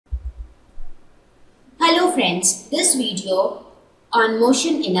Hello friends, this video on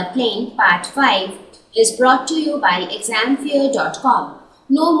motion in a plane part 5 is brought to you by examfear.com.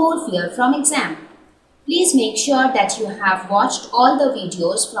 No more fear from exam. Please make sure that you have watched all the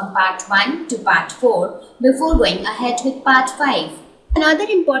videos from part 1 to part 4 before going ahead with part 5. Another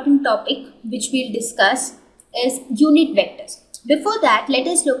important topic which we'll discuss is unit vectors. Before that, let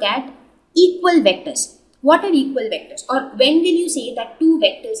us look at equal vectors. What are equal vectors, or when will you say that two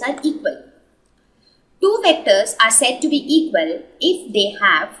vectors are equal? Two vectors are said to be equal if they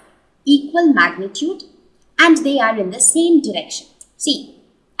have equal magnitude and they are in the same direction. See,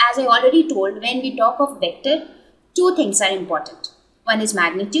 as I already told, when we talk of vector, two things are important. One is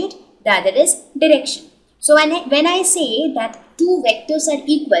magnitude, the other is direction. So when I say that two vectors are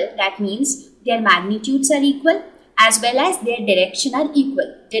equal, that means their magnitudes are equal as well as their direction are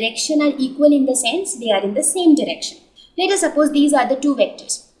equal. Direction are equal in the sense they are in the same direction. Let us suppose these are the two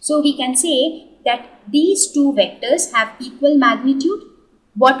vectors. So we can say that these two vectors have equal magnitude.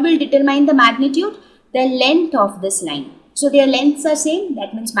 What will determine the magnitude? The length of this line. So their lengths are same,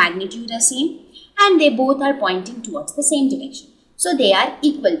 that means magnitude are same, and they both are pointing towards the same direction. So they are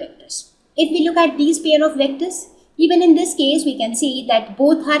equal vectors. If we look at these pair of vectors, even in this case we can see that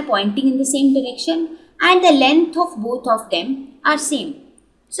both are pointing in the same direction and the length of both of them are same.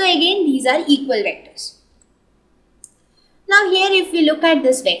 So again these are equal vectors. Now here if we look at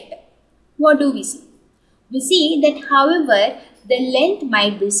this vector, what do we see? We see that however the length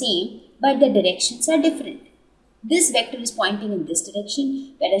might be same but the directions are different. This vector is pointing in this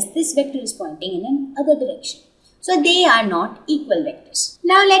direction whereas this vector is pointing in another direction. So they are not equal vectors.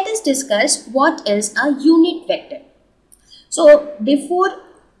 Now let us discuss what is a unit vector. So before,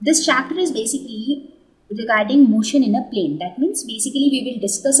 this chapter is basically regarding motion in a plane. That means basically we will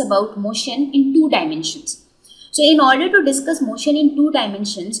discuss about motion in two dimensions. So in order to discuss motion in two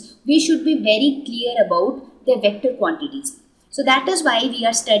dimensions, we should be very clear about the vector quantities. So that is why we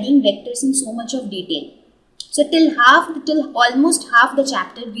are studying vectors in so much of detail. So till almost half the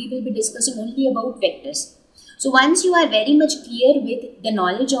chapter, we will be discussing only about vectors. So once you are very much clear with the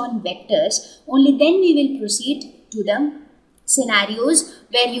knowledge on vectors, only then we will proceed to the scenarios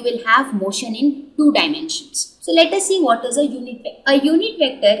where you will have motion in two dimensions. So let us see what is a unit vector. A unit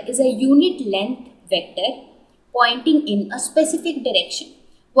vector is a unit length vector pointing in a specific direction.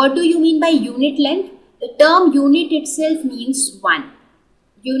 What do you mean by unit length? The term unit itself means 1.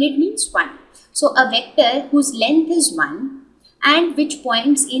 Unit means 1. So a vector whose length is 1 and which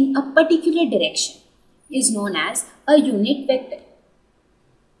points in a particular direction is known as a unit vector.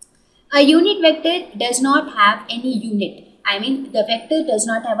 A unit vector does not have any unit. I mean, the vector does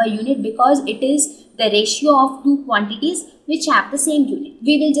not have a unit because it is the ratio of two quantities which have the same unit.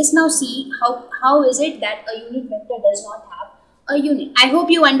 We will just now see how is it that a unit vector does not have a unit. I hope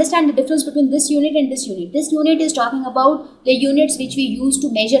you understand the difference between this unit and this unit. This unit is talking about the units which we use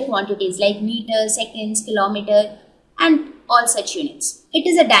to measure quantities like meter, seconds, kilometer and all such units. It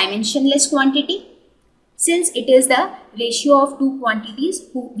is a dimensionless quantity since it is the ratio of two quantities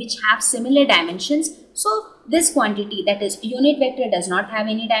which have similar dimensions. So this quantity, that is unit vector, does not have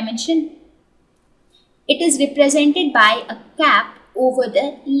any dimension. It is represented by a cap over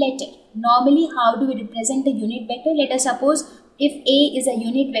the letter. Normally, how do we represent a unit vector? Let us suppose if A is a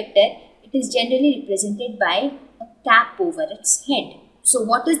unit vector, it is generally represented by a cap over its head. So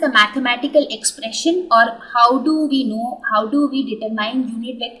what is the mathematical expression, or how do we determine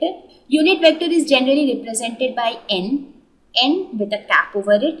unit vector? Unit vector is generally represented by n with a cap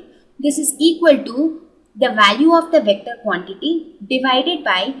over it. This is equal to the value of the vector quantity divided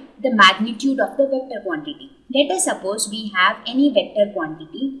by the magnitude of the vector quantity. Let us suppose we have any vector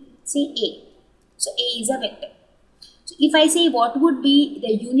quantity, say A. So A is a vector. So if I say what would be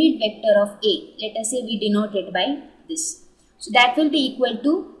the unit vector of A, let us say we denote it by this. So that will be equal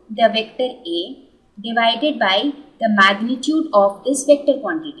to the vector A divided by the magnitude of this vector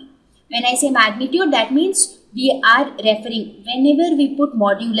quantity. When I say magnitude, that means we are referring, whenever we put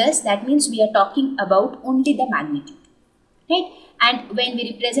modulus, that means we are talking about only the magnitude, right? And when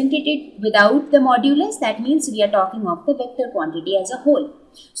we represented it without the modulus, that means we are talking of the vector quantity as a whole.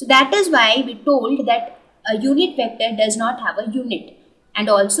 So that is why we told that a unit vector does not have a unit, and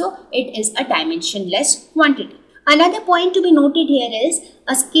also it is a dimensionless quantity. Another point to be noted here is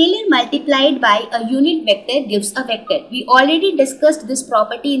a scalar multiplied by a unit vector gives a vector. We already discussed this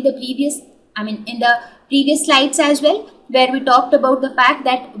property in the previous slides as well, where we talked about the fact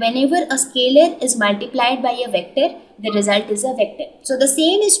that whenever a scalar is multiplied by a vector, the result is a vector. So the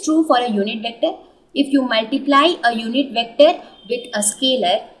same is true for a unit vector. If you multiply a unit vector with a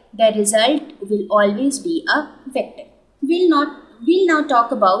scalar, the result will always be a vector. we'll now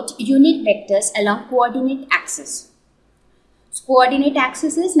talk about unit vectors along coordinate axis. So, coordinate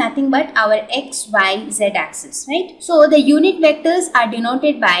axis is nothing but our x, y, z axis, right? So, the unit vectors are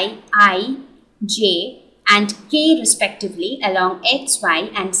denoted by I, j and k respectively along x, y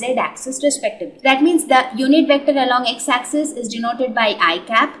and z axis respectively. That means the unit vector along x axis is denoted by I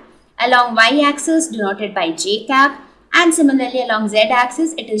cap, along y axis denoted by j cap, and similarly along z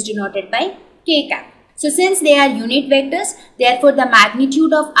axis it is denoted by k cap. So since they are unit vectors, therefore the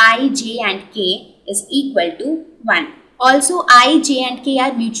magnitude of I, j and k is equal to 1. Also I, j and k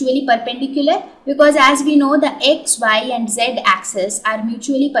are mutually perpendicular because as we know the x, y and z axis are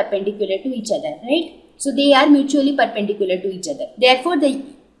mutually perpendicular to each other, right? So they are mutually perpendicular to each other. Therefore the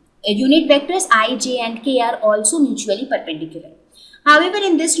unit vectors I, j and k are also mutually perpendicular. However,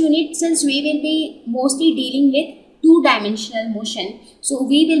 in this unit, since we will be mostly dealing with two-dimensional motion, so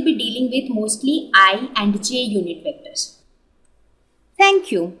we will be dealing with mostly I and j unit vectors.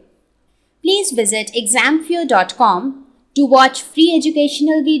 Thank you. Please visit examfear.com to watch free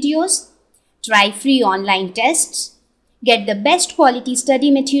educational videos, try free online tests, get the best quality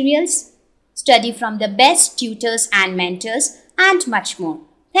study materials, study from the best tutors and mentors, and much more.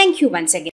 Thank you once again.